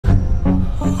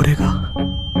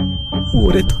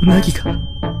俺と凪が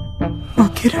負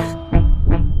ける。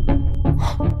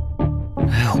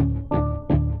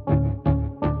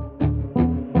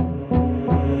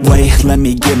Wait, let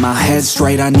me get my head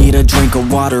straight. I need a drink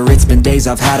of water. It's been days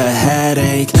I've had a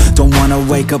headache. Don't wanna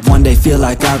wake up one day, feel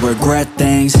like I regret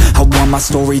things. I want my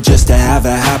story just to have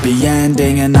a happy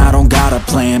ending. And I don't got a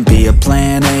plan B, a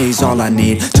plan A's all I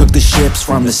need. Took the ships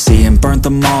from the sea and burnt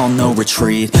them all, no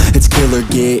retreat. It's kill or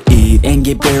get eat, and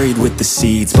get buried with the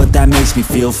seeds. But that makes me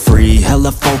feel free,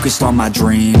 hella focused on my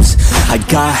dreams. I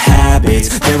got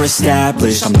habits, they're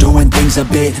established. I'm doing things a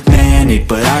bit manic,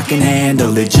 but I can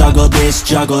handle it. Juggle this,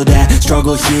 juggle that,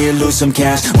 struggle here, lose some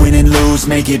cash. Win and lose,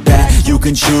 make it back. You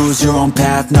can choose your own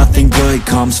path. Nothing good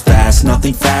comes fast,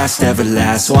 nothing fast ever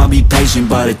lasts. So I'll be patient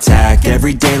but attack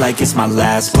every day like it's my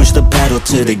last. Push the pedal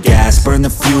to the gas, burn the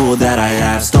fuel that I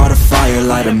have. Start a fire,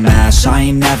 light a match, I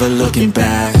ain't never looking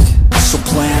back. So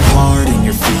plant hard in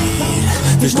your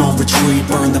feet, there's no retreat.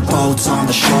 Burn the boats on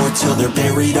the shore till they're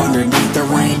buried underneath. There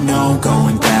ain't no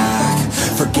going back.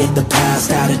 Forget the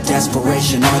past, out of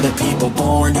desperation are the people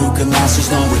born who can last.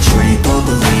 There's no retreat, but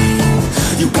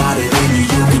believe you got it in you.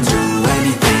 You can do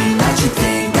anything that you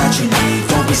think that you need.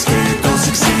 Don't be scared, go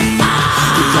succeed.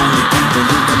 The only people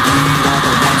who compete are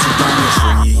the ones who don't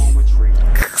retreat.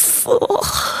 くそ、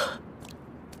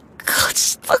勝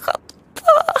ちたかった。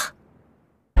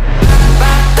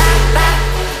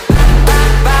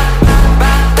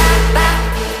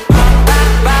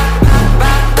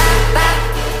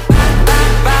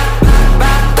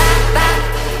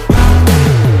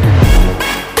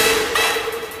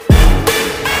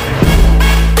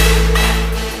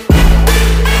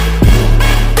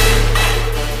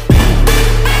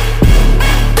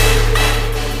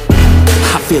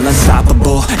Feel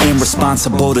unstoppable and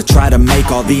responsible to try to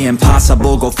make all the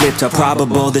impossible go flip to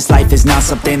probable. This life is not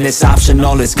something that's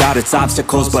optional. It's got its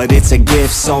obstacles, but it's a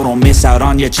gift. So don't miss out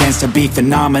on your chance to be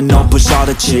phenomenal. Push all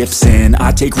the chips in.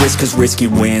 I take risks cause risky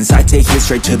wins. I take hits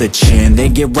straight to the chin,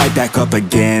 then get right back up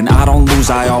again. I don't lose,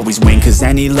 I always win, cause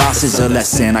any loss is a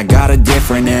lesson. I got a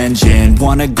different engine.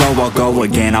 Wanna go, I'll go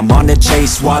again. I'm on the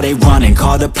chase while they running.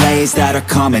 Call the plays that are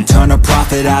coming. Turn a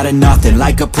profit out of nothing,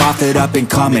 like a prophet up and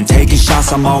coming. Taking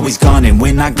shots, I'm always gunning.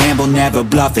 When I gamble, never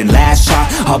bluffing. Last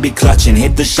shot, I'll be clutching.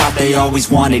 Hit the shot they always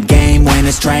wanted. Game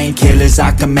winners, train killers.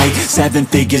 I can make 7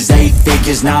 figures, 8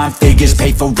 figures, 9 figures.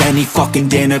 Pay for any fucking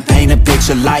dinner. Paint a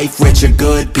picture, life richer.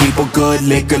 Good people, good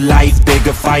liquor. Life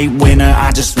bigger, fight winner.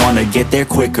 I just wanna get there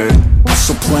quicker.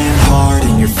 So plant hard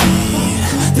in your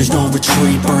feet, there's no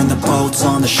retreat. Burn the boats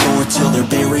on the shore till they're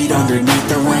buried underneath.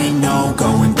 There ain't no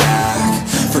going back.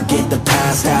 Forget the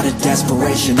past, out of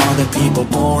desperation are the people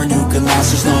born who can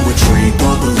last. There's no retreat,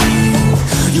 but believe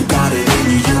you got it in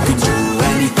you. You can do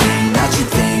anything that you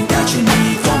think that you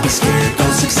need. Don't be scared, go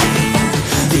succeed.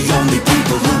 The only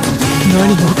people who can be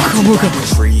何もかもが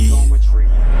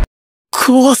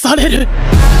壊される。